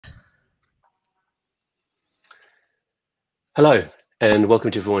Hello, and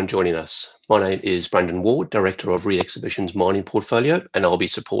welcome to everyone joining us. My name is Brandon Ward, Director of Re-Exhibition's Mining Portfolio, and I'll be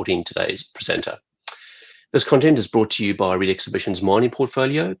supporting today's presenter. This content is brought to you by Re-Exhibition's Mining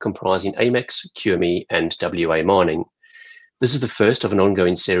Portfolio, comprising AIMEX, QME, and WA Mining. This is the first of an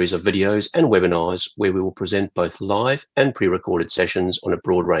ongoing series of videos and webinars where we will present both live and pre-recorded sessions on a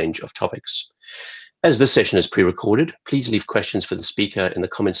broad range of topics. As this session is pre-recorded, please leave questions for the speaker in the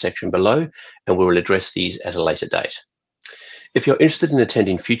comments section below, and we will address these at a later date. If you're interested in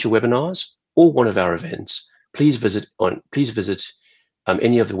attending future webinars or one of our events, please visit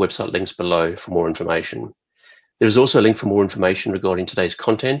any of the website links below for more information. There is also a link for more information regarding today's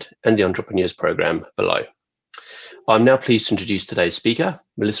content and the Entrepreneurs Program below. I'm now pleased to introduce today's speaker,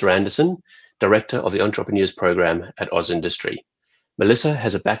 Melissa Anderson, Director of the Entrepreneurs Program at AusIndustry. Melissa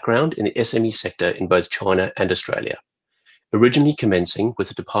has a background in the SME sector in both China and Australia, originally commencing with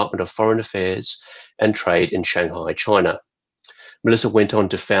the Department of Foreign Affairs and Trade in Shanghai, China. Melissa went on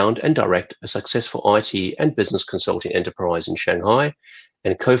to found and direct a successful IT and business consulting enterprise in Shanghai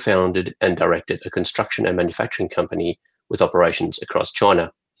and co-founded and directed a construction and manufacturing company with operations across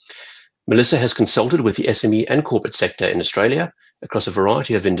China. Melissa has consulted with the SME and corporate sector in Australia across a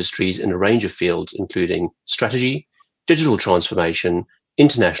variety of industries in a range of fields, including strategy, digital transformation,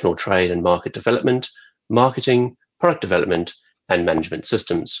 international trade and market development, marketing, product development, and management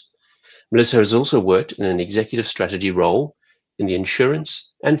systems. Melissa has also worked in an executive strategy role in the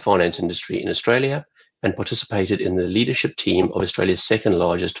insurance and finance industry in Australia and participated in the leadership team of Australia's second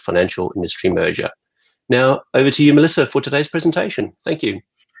largest financial industry merger. Now, over to you, Melissa, for today's presentation. Thank you.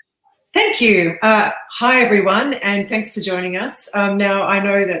 Thank you. Hi, everyone, and thanks for joining us. Now, I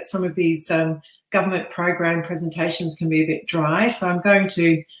know that some of these government program presentations can be a bit dry, so I'm going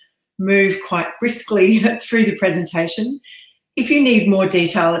to move quite briskly through the presentation. If you need more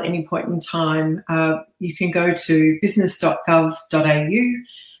detail at any point in time, you can go to business.gov.au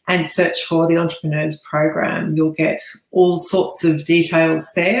and search for the Entrepreneurs Program. You'll get all sorts of details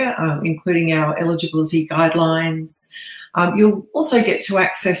there, including our eligibility guidelines. You'll also get to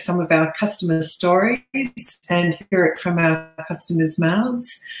access some of our customer stories and hear it from our customers'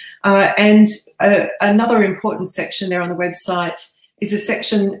 mouths. Another important section there on the website is a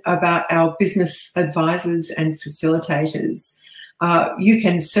section about our business advisors and facilitators. You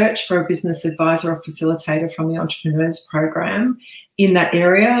can search for a business advisor or facilitator from the Entrepreneurs Program in that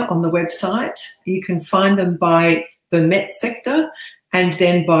area on the website. You can find them by the METS sector and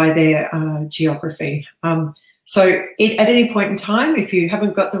then by their geography. So at any point in time, if you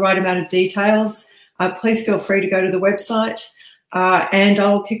haven't got the right amount of details, please feel free to go to the website and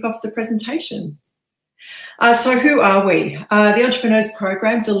I'll kick off the presentation. So who are we? The Entrepreneurs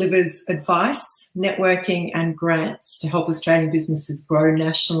Program delivers advice, networking and grants to help Australian businesses grow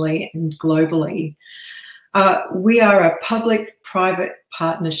nationally and globally. We are a public-private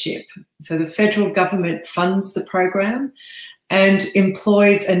partnership. So the federal government funds the program and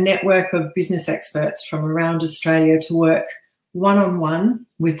employs a network of business experts from around Australia to work one-on-one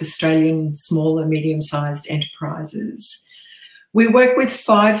with Australian small and medium-sized enterprises. We work with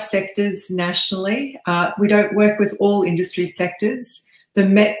 5 sectors nationally. We don't work with all industry sectors. The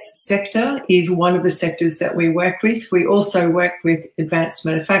METS sector is one of the sectors that we work with. We also work with advanced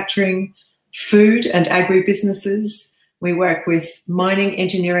manufacturing, food and agribusinesses. We work with mining,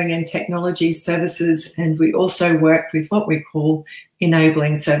 engineering and technology services, and we also work with what we call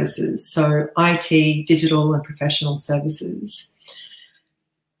enabling services, so IT, digital and professional services.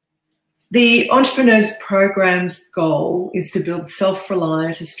 The Entrepreneurs Program's goal is to build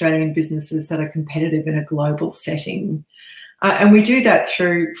self-reliant Australian businesses that are competitive in a global setting. And we do that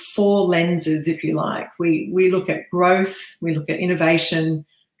through 4 lenses, if you like. We look at growth, we look at innovation,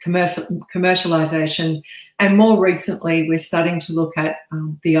 commercialisation, and more recently, we're starting to look at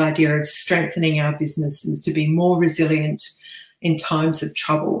the idea of strengthening our businesses to be more resilient in times of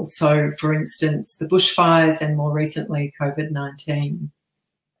trouble. So, for instance, the bushfires and more recently, COVID-19.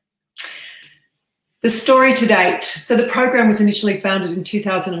 The story to date. So the program was initially founded in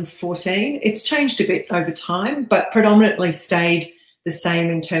 2014. It's changed a bit over time, but predominantly stayed the same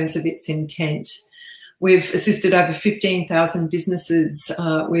in terms of its intent. We've assisted over 15,000 businesses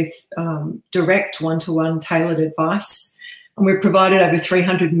with direct one-to-one tailored advice, and we've provided over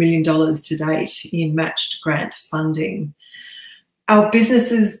 $300 million to date in matched grant funding. Our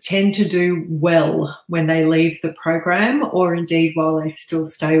businesses tend to do well when they leave the program, or indeed while they still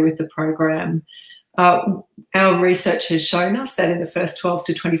stay with the program. Our research has shown us that in the first 12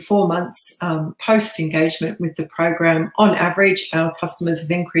 to 24 months post-engagement with the program, on average, our customers have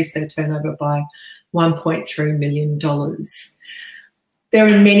increased their turnover by $1.3 million. There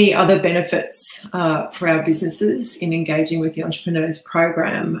are many other benefits for our businesses in engaging with the Entrepreneurs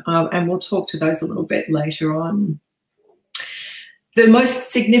Program, and we'll talk to those a little bit later on. The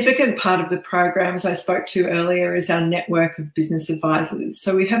most significant part of the program, as I spoke to earlier, is our network of business advisors.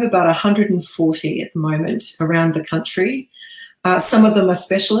 So we have about 140 at the moment around the country. Some of them are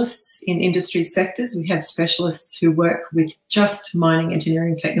specialists in industry sectors. We have specialists who work with just mining,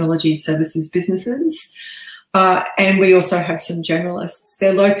 engineering, technology, services businesses. And we also have some generalists.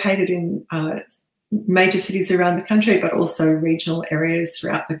 They're located in major cities around the country, but also regional areas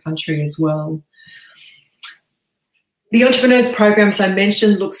throughout the country as well. The Entrepreneurs Program, as I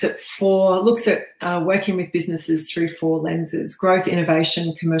mentioned, looks at working with businesses through 4 lenses: growth,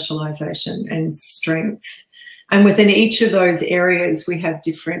 innovation, commercialisation, and strength. And within each of those areas, we have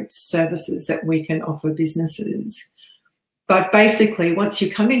different services that we can offer businesses. But basically, once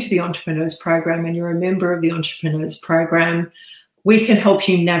you come into the Entrepreneurs Program and you're a member of the Entrepreneurs Program, we can help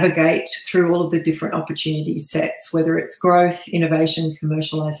you navigate through all of the different opportunity sets, whether it's growth, innovation,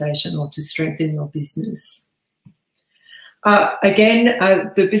 commercialisation, or to strengthen your business. Again,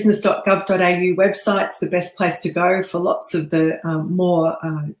 the business.gov.au website's the best place to go for lots of the more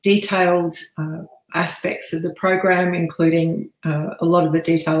detailed aspects of the program, including a lot of the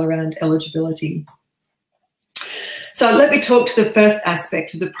detail around eligibility. So let me talk to the first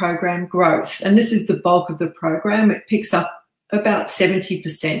aspect of the program, growth. And this is the bulk of the program. It picks up about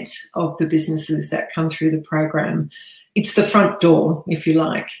 70% of the businesses that come through the program. It's the front door, if you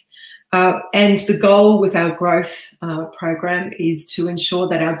like. And the goal with our growth program is to ensure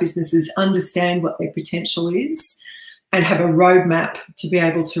that our businesses understand what their potential is and have a roadmap to be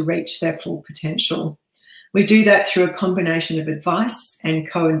able to reach their full potential. We do that through a combination of advice and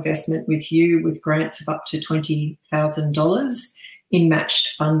co-investment with you, with grants of up to $20,000 in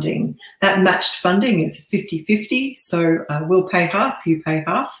matched funding. That matched funding is 50-50, so we'll pay half, you pay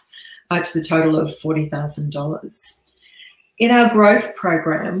half, to the total of $40,000. In our growth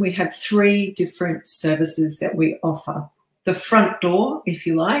program, we have 3 different services that we offer. The front door, if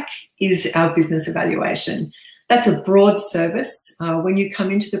you like, is our business evaluation. That's a broad service. When you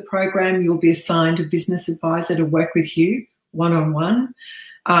come into the program, you'll be assigned a business advisor to work with you one-on-one,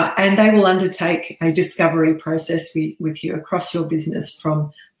 and they will undertake a discovery process with you across your business, from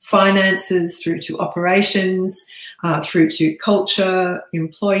finances through to operations, through to culture,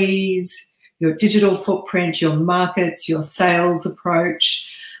 employees, your digital footprint, your markets, your sales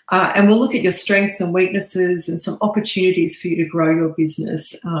approach, and we'll look at your strengths and weaknesses and some opportunities for you to grow your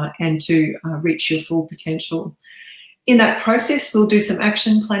business and to reach your full potential. In that process, we'll do some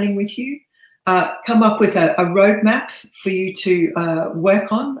action planning with you, come up with a roadmap for you to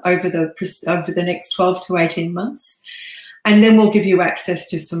work on over the next 12 to 18 months. And then we'll give you access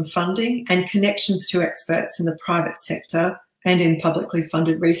to some funding and connections to experts in the private sector and in publicly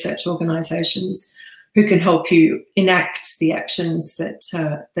funded research organisations who can help you enact the actions that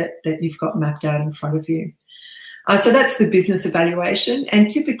you've got mapped out in front of you. So that's the business evaluation, and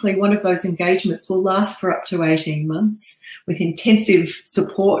typically one of those engagements will last for up to 18 months with intensive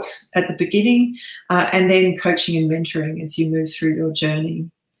support at the beginning and then coaching and mentoring as you move through your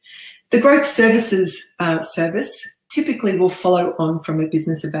journey. The growth services service typically will follow on from a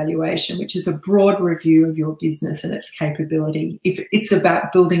business evaluation, which is a broad review of your business and its capability. It's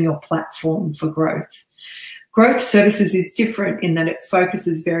about building your platform for growth. Growth services is different in that it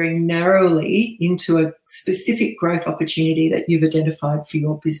focuses very narrowly into a specific growth opportunity that you've identified for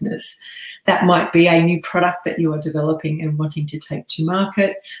your business. That might be a new product that you are developing and wanting to take to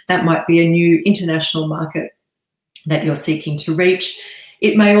market. That might be a new international market that you're seeking to reach.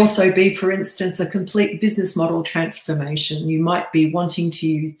 It may also be, for instance, a complete business model transformation. You might be wanting to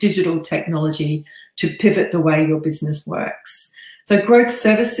use digital technology to pivot the way your business works. So growth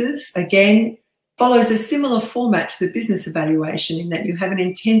services, again, follows a similar format to the business evaluation in that you have an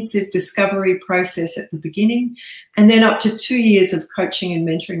intensive discovery process at the beginning and then up to 2 years of coaching and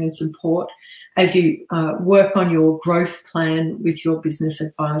mentoring and support as you work on your growth plan with your business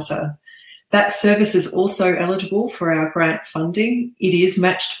advisor. That service is also eligible for our grant funding. It is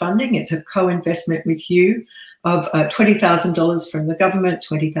matched funding. It's a co-investment with you of $20,000 from the government,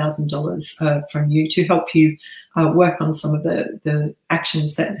 $20,000 from you to help you work on some of the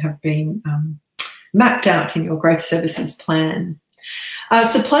actions that have been mapped out in your growth services plan.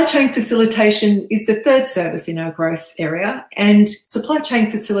 Supply chain facilitation is the third service in our growth area, and supply chain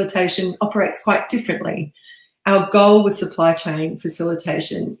facilitation operates quite differently. Our goal with supply chain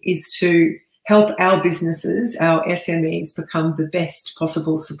facilitation is to help our businesses, our SMEs, become the best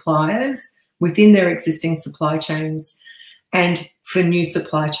possible suppliers within their existing supply chains and for new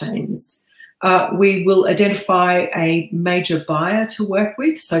supply chains. We will identify a major buyer to work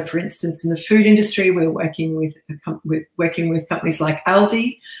with. So, for instance, in the food industry, we're working with companies like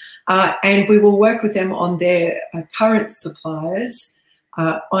Aldi, and we will work with them on their current suppliers,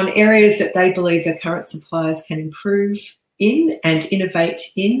 on areas that they believe their current suppliers can improve in and innovate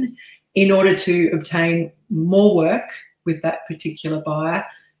in order to obtain more work with that particular buyer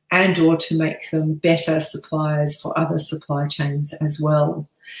and or to make them better suppliers for other supply chains as well.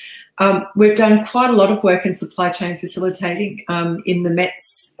 We've done quite a lot of work in supply chain facilitating in the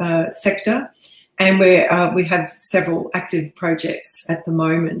METS sector, and we have several active projects at the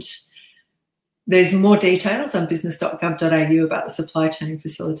moment. There's more details on business.gov.au about the supply chain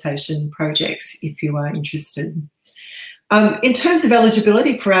facilitation projects if you are interested. In terms of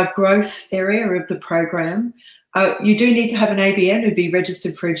eligibility for our growth area of the program, you do need to have an ABN and be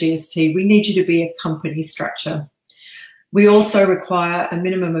registered for a GST. We need you to be a company structure. We also require a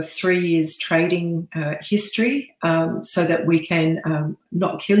minimum of 3 years trading history so that we can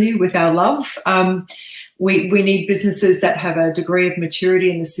not kill you with our love. We need businesses that have a degree of maturity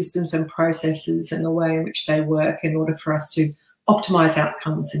in the systems and processes and the way in which they work in order for us to optimise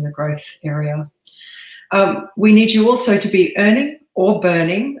outcomes in the growth area. We need you also to be earning or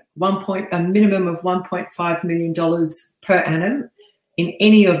burning a minimum of $1.5 million per annum in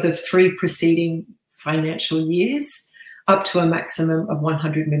any of the 3 preceding financial years, up to a maximum of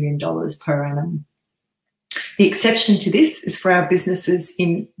 $100 million per annum. The exception to this is for our businesses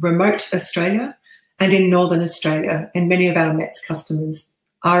in remote Australia and in Northern Australia, and many of our METS customers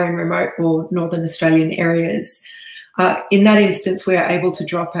are in remote or Northern Australian areas. In that instance, we are able to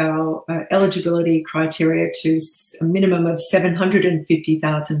drop our eligibility criteria to a minimum of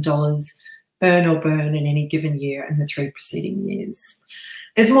 $750,000 earn or burn in any given year in the 3 preceding years.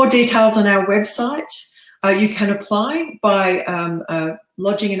 There's more details on our website. You can apply by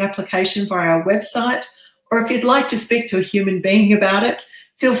lodging an application via our website, or if you'd like to speak to a human being about it,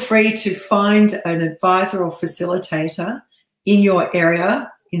 feel free to find an advisor or facilitator in your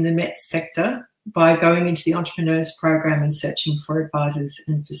area in the METS sector by going into the Entrepreneurs Program and searching for advisors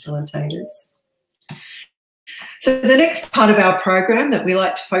and facilitators. So the next part of our program that we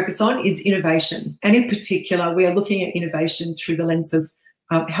like to focus on is innovation. And in particular, we are looking at innovation through the lens of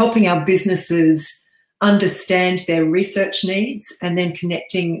helping our businesses understand their research needs and then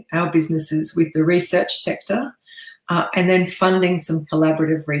connecting our businesses with the research sector and then funding some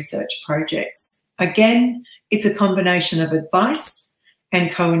collaborative research projects. Again, it's a combination of advice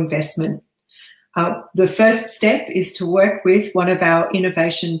and co-investment. The first step is to work with one of our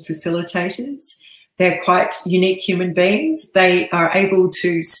innovation facilitators. They're quite unique human beings. They are able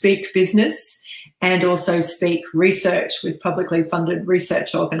to speak business and also speak research with publicly funded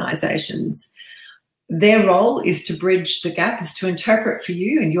research organisations. Their role is to bridge the gap, is to interpret for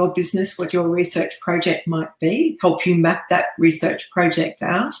you and your business what your research project might be, help you map that research project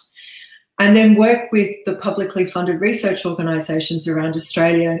out, and then work with the publicly funded research organisations around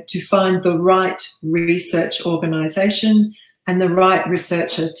Australia to find the right research organisation and the right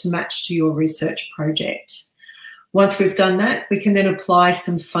researcher to match to your research project. Once we've done that, we can then apply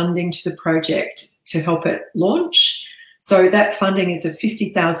some funding to the project to help it launch. So that funding is up to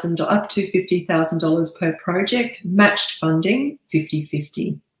 $50,000 per project, matched funding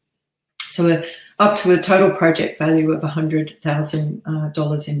 50-50. So up to a total project value of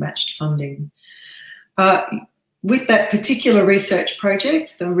 $100,000 in matched funding. With that particular research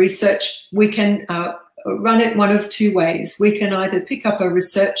project, we can run it one of 2 ways. We can either pick up a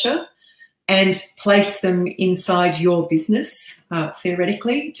researcher and place them inside your business,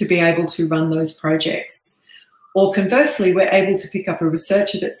 theoretically, to be able to run those projects. Or conversely, we're able to pick up a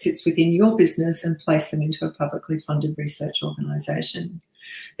researcher that sits within your business and place them into a publicly funded research organisation.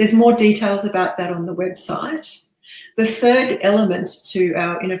 There's more details about that on the website. The third element to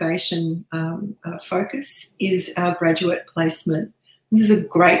our innovation focus is our graduate placement. This is a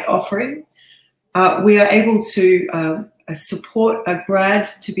great offering. We are able to support a grad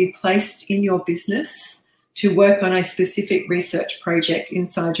to be placed in your business to work on a specific research project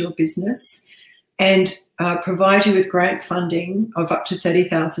inside your business and provide you with grant funding of up to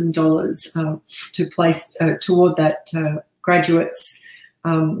 $30,000 to place toward that graduate's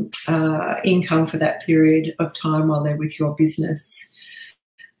income for that period of time while they're with your business.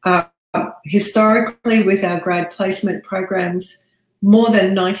 Historically, with our grad placement programs, more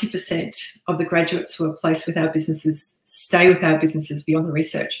than 90% of the graduates who are placed with our businesses stay with our businesses beyond the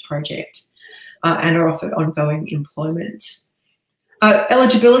research project and are offered ongoing employment.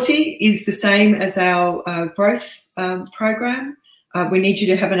 Eligibility is the same as our growth program. We need you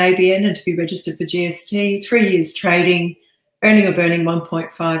to have an ABN and to be registered for GST, 3 years trading, earning or burning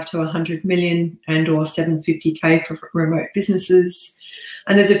 1.5 to 100 million and or 750K for remote businesses.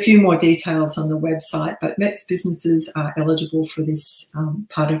 And there's a few more details on the website, but METS businesses are eligible for this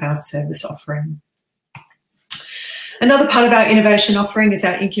part of our service offering. Another part of our innovation offering is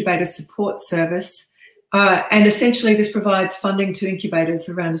our incubator support service. And essentially this provides funding to incubators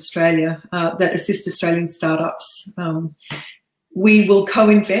around Australia that assist Australian startups. We will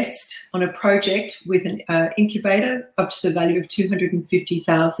co-invest on a project with an incubator up to the value of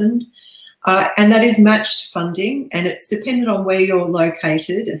 $250,000. And that is matched funding, and it's dependent on where you're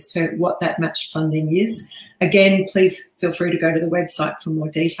located as to what that matched funding is. Again, please feel free to go to the website for more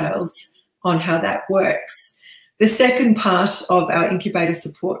details on how that works. The second part of our incubator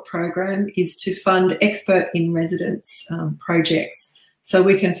support program is to fund expert in residence projects. So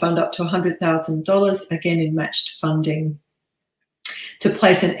we can fund up to $100,000, again in matched funding, to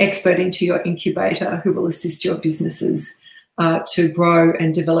place an expert into your incubator who will assist your businesses to grow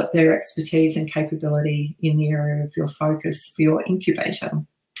and develop their expertise and capability in the area of your focus for your incubator.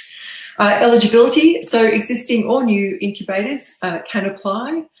 Eligibility, so existing or new incubators can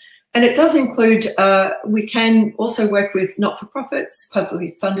apply, and it does include, we can also work with not-for-profits,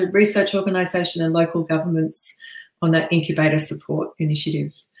 publicly funded research organisation and local governments on that incubator support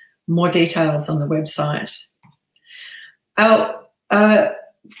initiative. More details on the website. Our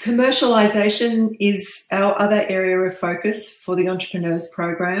commercialisation is our other area of focus for the Entrepreneurs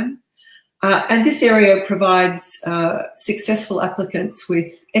Program. And this area provides successful applicants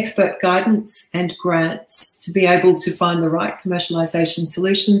with expert guidance and grants to be able to find the right commercialisation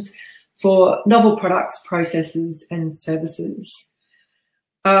solutions for novel products, processes and services.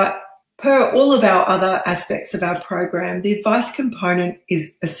 Per all of our other aspects of our program, the advice component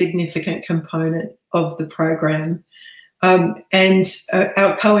is a significant component of the program. And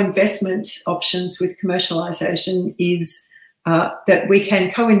our co-investment options with commercialisation is that we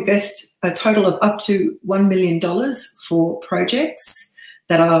can co-invest a total of up to $1 million for projects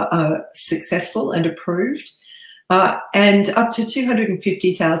that are successful and approved, and up to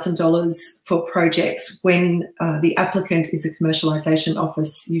 $250,000 for projects when the applicant is a commercialisation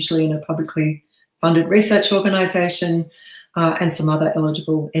office, usually in a publicly funded research organisation and some other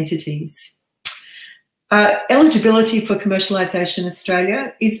eligible entities. Eligibility for Commercialisation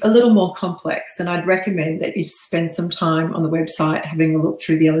Australia is a little more complex, and I'd recommend that you spend some time on the website having a look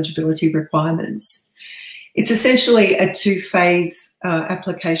through the eligibility requirements. It's essentially a two-phase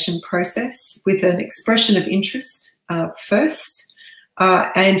application process with an expression of interest first,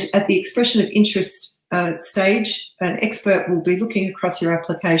 and at the expression of interest stage, an expert will be looking across your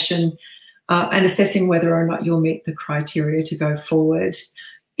application and assessing whether or not you'll meet the criteria to go forward.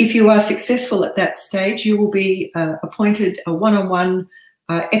 If you are successful at that stage, you will be appointed a one-on-one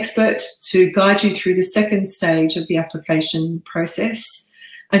expert to guide you through the second stage of the application process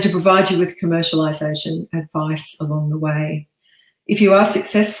and to provide you with commercialisation advice along the way. If you are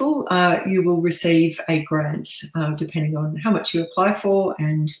successful, you will receive a grant depending on how much you apply for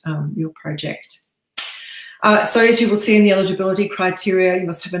and your project. So as you will see in the eligibility criteria, you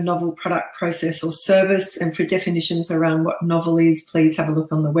must have a novel product, process or service, and for definitions around what novel is, please have a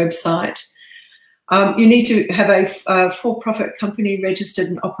look on the website. You need to have a for-profit company registered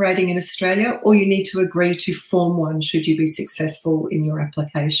and operating in Australia, or you need to agree to form one should you be successful in your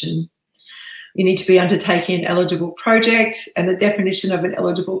application. You need to be undertaking an eligible project, and the definition of an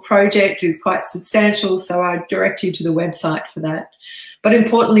eligible project is quite substantial, so I direct you to the website for that. But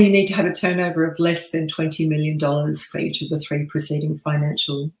importantly, you need to have a turnover of less than $20 million for each of the 3 preceding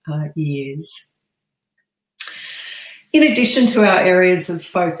financial years. In addition to our areas of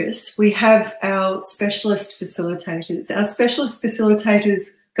focus, we have our specialist facilitators. Our specialist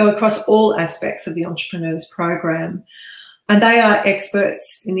facilitators go across all aspects of the Entrepreneurs Program, and they are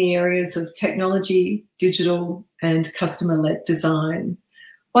experts in the areas of technology, digital, and customer-led design.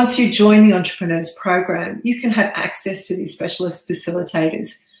 Once you join the Entrepreneurs Program, you can have access to these specialist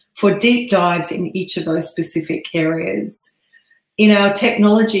facilitators for deep dives in each of those specific areas. In our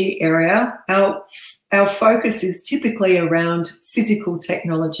technology area, our focus is typically around physical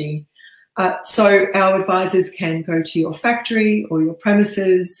technology. So our advisors can go to your factory or your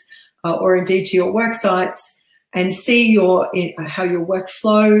premises or indeed to your work sites and see how your work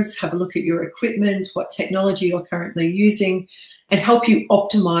flows, have a look at your equipment, what technology you're currently using, and help you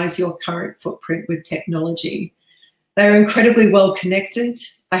optimise your current footprint with technology. They're incredibly well connected.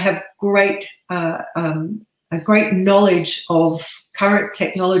 They have a great knowledge of current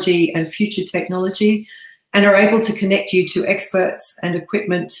technology and future technology, and are able to connect you to experts and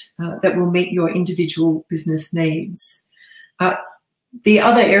equipment that will meet your individual business needs. The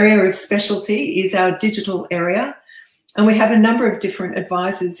other area of specialty is our digital area. And we have a number of different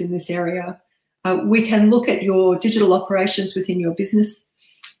advisors in this area. We can look at your digital operations within your business,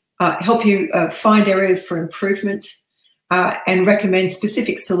 help you find areas for improvement, and recommend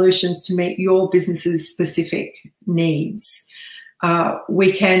specific solutions to meet your business's specific needs.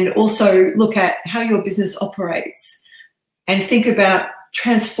 We can also look at how your business operates and think about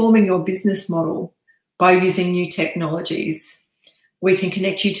transforming your business model by using new technologies. We can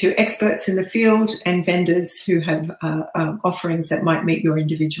connect you to experts in the field and vendors who have offerings that might meet your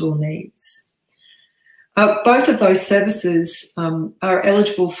individual needs. Both of those services are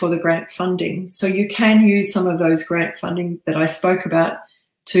eligible for the grant funding, so you can use some of those grant funding that I spoke about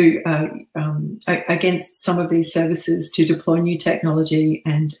to against some of these services to deploy new technology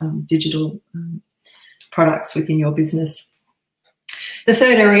and digital products within your business. The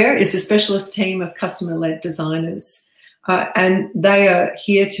third area is a specialist team of customer-led designers, and they are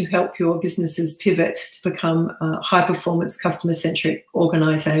here to help your businesses pivot to become high-performance customer-centric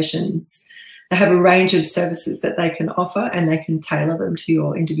organisations. They have a range of services that they can offer, and they can tailor them to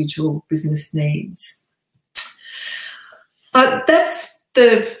your individual business needs. That's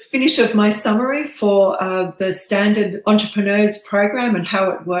the finish of my summary for the Standard Entrepreneurs Program and how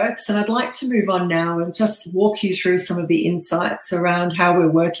it works. And I'd like to move on now and just walk you through some of the insights around how we're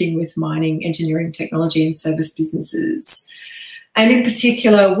working with mining, engineering, technology and service businesses. And in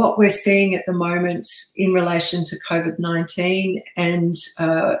particular, what we're seeing at the moment in relation to COVID-19 and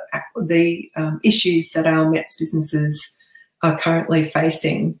the issues that our METS businesses are currently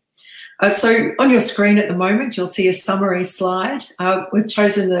facing. So on your screen at the moment, you'll see a summary slide. We've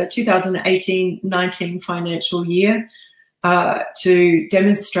chosen the 2018-19 financial year to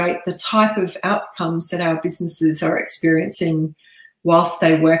demonstrate the type of outcomes that our businesses are experiencing whilst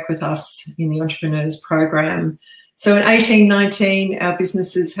they work with us in the Entrepreneurs Program. So in 18-19, our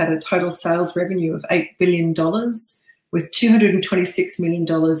businesses had a total sales revenue of $8 billion with $226 million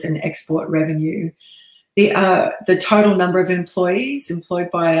in export revenue. The total number of employees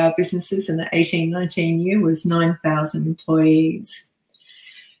employed by our businesses in the 18-19 year was 9,000 employees.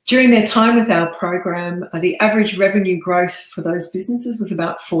 During their time with our program, the average revenue growth for those businesses was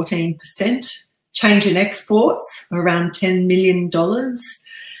about 14%, change in exports around $10 million,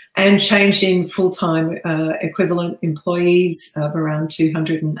 and change in full-time equivalent employees of around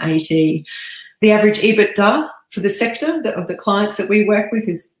 280. The average EBITDA for the sector of the clients that we work with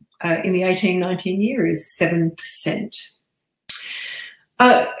is in the 18-19 year is 7%.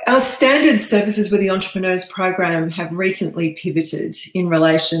 Our standard services with the Entrepreneurs Program have recently pivoted in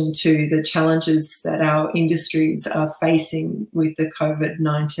relation to the challenges that our industries are facing with the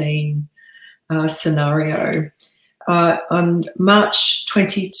COVID-19 scenario. On March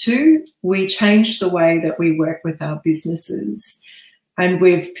 22, we changed the way that we work with our businesses, and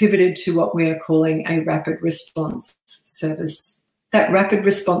we've pivoted to what we are calling a rapid response service. That rapid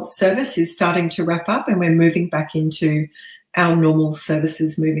response service is starting to wrap up, and we're moving back into our normal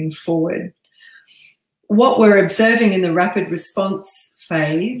services moving forward. What we're observing in the rapid response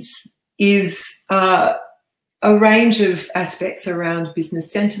phase is a range of aspects around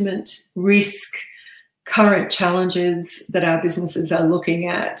business sentiment, risk, current challenges that our businesses are looking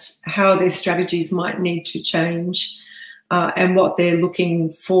at, how their strategies might need to change, and what they're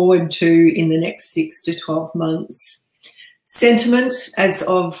looking forward to in the next 6 to 12 months. Sentiment, as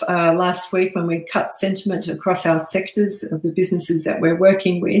of last week when we cut sentiment across our sectors of the businesses that we're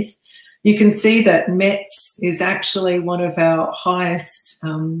working with, you can see that METS is actually one of our highest,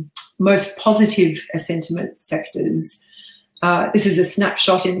 most positive sentiment sectors. This is a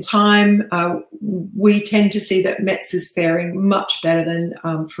snapshot in time. We tend to see that METS is faring much better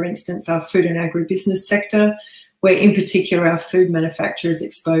than, for instance, our food and agribusiness sector, where in particular our food manufacturers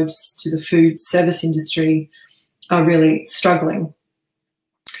exposed to the food service industry are really struggling.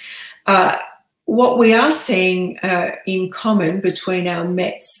 What we are seeing in common between our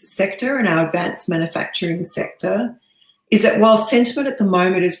METS sector and our advanced manufacturing sector is that while sentiment at the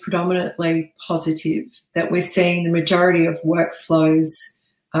moment is predominantly positive, that we're seeing the majority of workflows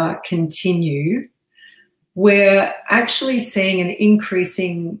continue, we're actually seeing an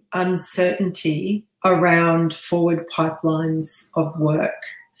increasing uncertainty around forward pipelines of work.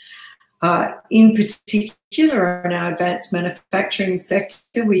 In particular, in our advanced manufacturing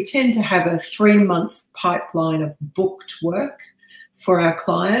sector, we tend to have a 3-month pipeline of booked work for our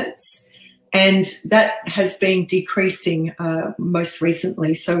clients, and that has been decreasing most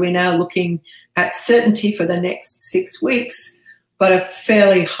recently. So we're now looking at certainty for the next 6 weeks, but a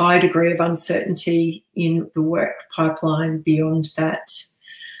fairly high degree of uncertainty in the work pipeline beyond that.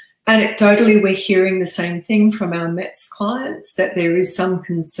 Anecdotally, we're hearing the same thing from our METS clients, that there is some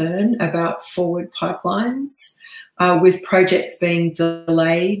concern about forward pipelines with projects being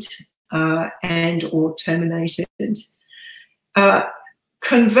delayed and or terminated.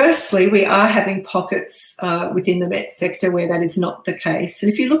 Conversely, we are having pockets within the METS sector where that is not the case.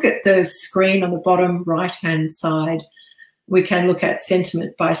 And if you look at the screen on the bottom right-hand side, we can look at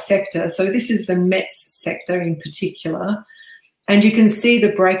sentiment by sector. So this is the METS sector in particular, and you can see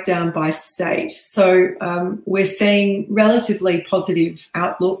the breakdown by state. So we're seeing relatively positive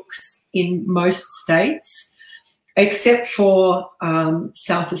outlooks in most states, except for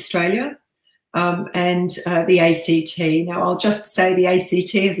South Australia and the ACT. Now, I'll just say the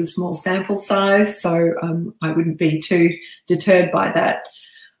ACT is a small sample size, so I wouldn't be too deterred by that.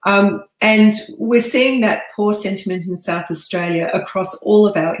 And we're seeing that poor sentiment in South Australia across all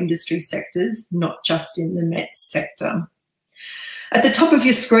of our industry sectors, not just in the METS sector. At the top of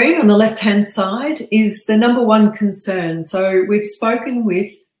your screen on the left-hand side is the number one concern. So we've spoken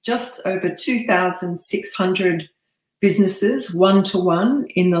with just over 2,600 businesses one-to-one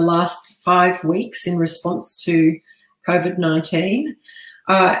in the last 5 weeks in response to COVID-19.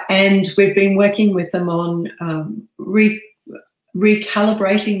 And we've been working with them on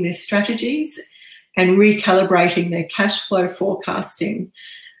recalibrating their strategies and recalibrating their cash flow forecasting.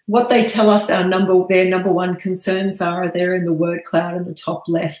 What they tell us their number one concerns are there in the word cloud in the top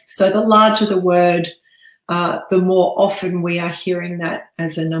left. So the larger the word, the more often we are hearing that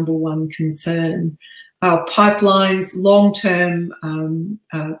as a number one concern. Our pipelines, long-term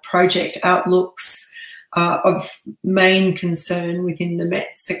project outlooks of main concern within the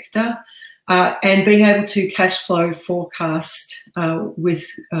METS sector, and being able to cash flow forecast with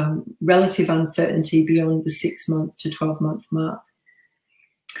relative uncertainty beyond the 6-month to 12-month mark.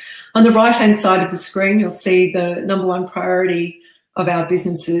 On the right-hand side of the screen, you'll see the number one priority of our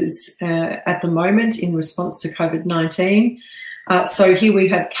businesses at the moment in response to COVID-19. So here we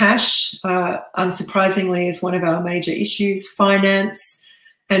have cash, unsurprisingly, is one of our major issues, finance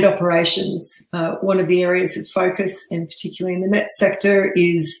and operations. One of the areas of focus, and particularly in the METS sector,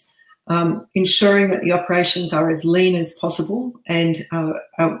 is ensuring that the operations are as lean as possible and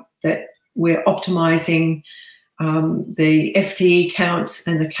that we're optimising the FTE count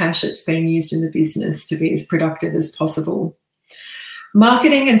and the cash that's being used in the business to be as productive as possible.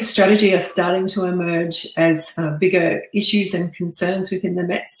 Marketing and strategy are starting to emerge as bigger issues and concerns within the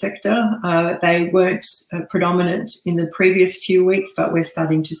METS sector. They weren't predominant in the previous few weeks, but we're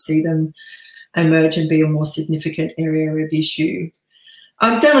starting to see them emerge and be a more significant area of issue.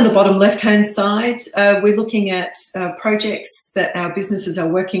 Down on the bottom left-hand side, we're looking at projects that our businesses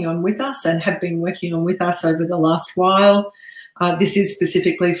are working on with us and have been working on with us over the last while. This is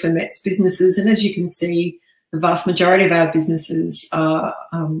specifically for METS businesses, and as you can see, the vast majority of our businesses are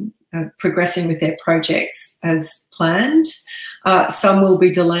progressing with their projects as planned. Some will be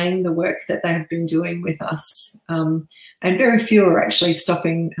delaying the work that they have been doing with us, and very few are actually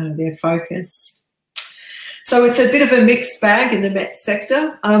stopping their focus. So it's a bit of a mixed bag in the METS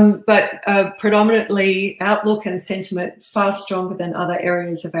sector, but predominantly outlook and sentiment far stronger than other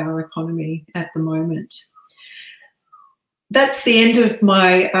areas of our economy at the moment. That's the end of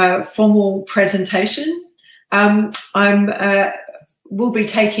my formal presentation. We'll be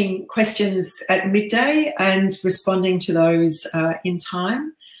taking questions at midday and responding to those in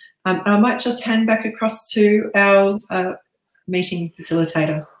time. I might just hand back across to our meeting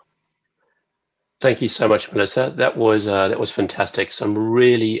facilitator. Thank you so much, Melissa. That was fantastic. Some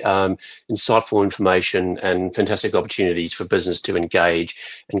really insightful information and fantastic opportunities for business to engage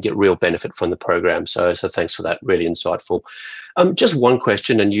and get real benefit from the program. So thanks for that. Really insightful. Just one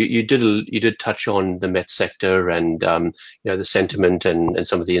question, and you did touch on the METS sector and the sentiment and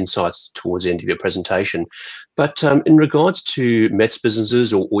some of the insights towards the end of your presentation. But in regards to METS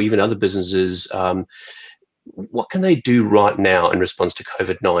businesses or even other businesses, what can they do right now in response to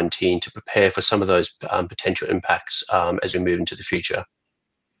COVID-19 to prepare for some of those potential impacts as we move into the future?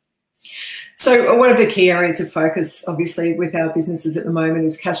 So one of the key areas of focus, obviously, with our businesses at the moment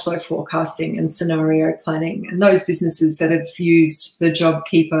is cash flow forecasting and scenario planning. And those businesses that have used the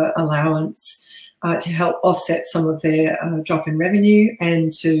JobKeeper allowance to help offset some of their drop in revenue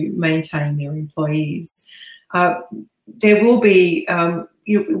and to maintain their employees. There will be,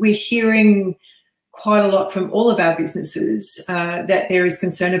 we're hearing quite a lot from all of our businesses that there is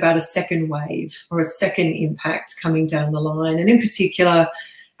concern about a second wave or a second impact coming down the line. And in particular,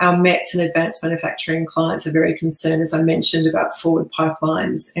 our METS and advanced manufacturing clients are very concerned, as I mentioned, about forward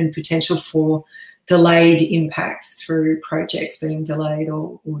pipelines and potential for delayed impact through projects being delayed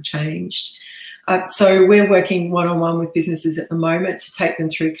or changed. So we're working one-on-one with businesses at the moment to take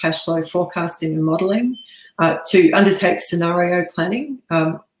them through cash flow forecasting and modelling, to undertake scenario planning,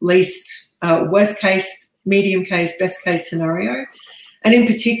 worst case medium case, best case scenario, and in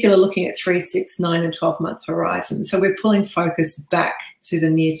particular looking at 3, 6, 9 and 12-month horizons. So we're pulling focus back to the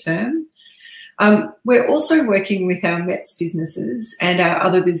near term. We're also working with our METS businesses and our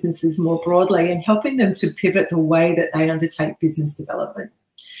other businesses more broadly and helping them to pivot the way that they undertake business development.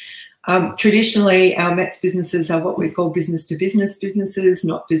 Traditionally, our METS businesses are what we call business-to-business businesses,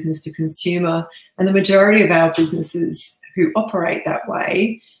 not business-to-consumer, and the majority of our businesses who operate that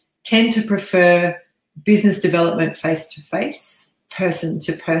way tend to prefer business development face-to-face,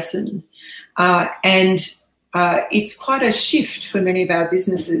 person-to-person, and it's quite a shift for many of our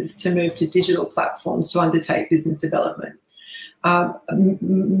businesses to move to digital platforms to undertake business development.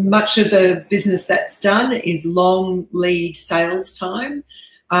 Much of the business that's done is long lead sales time,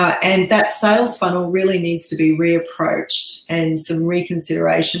 and that sales funnel really needs to be reapproached and some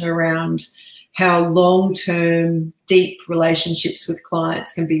reconsideration around how long-term, deep relationships with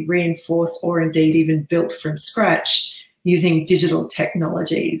clients can be reinforced or indeed even built from scratch using digital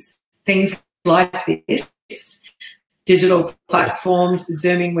technologies. Things like this, digital platforms,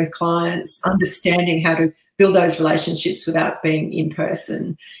 Zooming with clients, understanding how to build those relationships without being in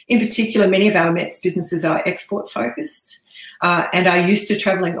person. In particular, many of our METS businesses are export focused and are used to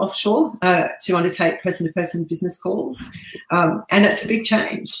travelling offshore to undertake person-to-person business calls, and it's a big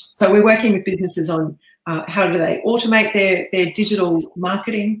change. So we're working with businesses on how do they automate their digital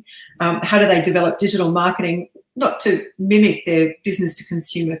marketing, how do they develop digital marketing, not to mimic their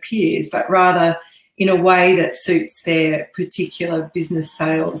business-to-consumer peers, but rather in a way that suits their particular business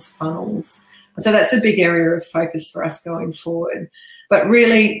sales funnels. So that's a big area of focus for us going forward. But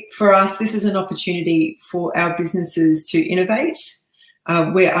really, for us, this is an opportunity for our businesses to innovate.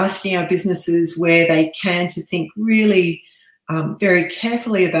 We're asking our businesses where they can to think really very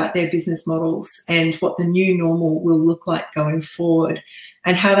carefully about their business models and what the new normal will look like going forward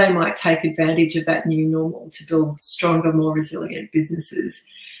and how they might take advantage of that new normal to build stronger, more resilient businesses.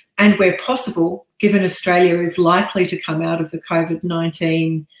 And where possible, given Australia is likely to come out of the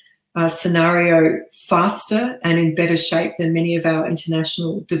COVID-19 scenario faster and in better shape than many of our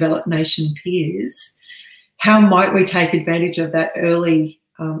international developed nation peers, how might we take advantage of that early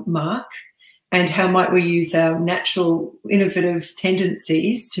mark, and how might we use our natural innovative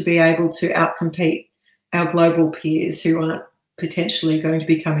tendencies to be able to outcompete our global peers who aren't potentially going to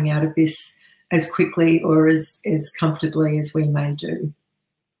be coming out of this as quickly or as comfortably as we may do.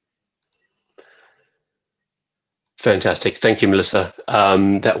 Fantastic, thank you, Melissa.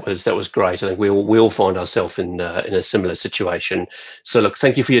 That was great. I think we all find ourselves in a similar situation. So look,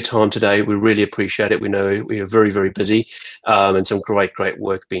 thank you for your time today. We really appreciate it. We know we are very, very busy, and some great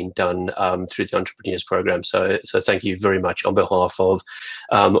work being done through the Entrepreneurs Program. So thank you very much on behalf of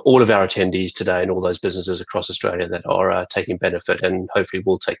all of our attendees today and all those businesses across Australia that are taking benefit and hopefully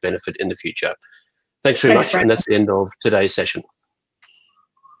will take benefit in the future. Thanks very much, and that's the end of today's session.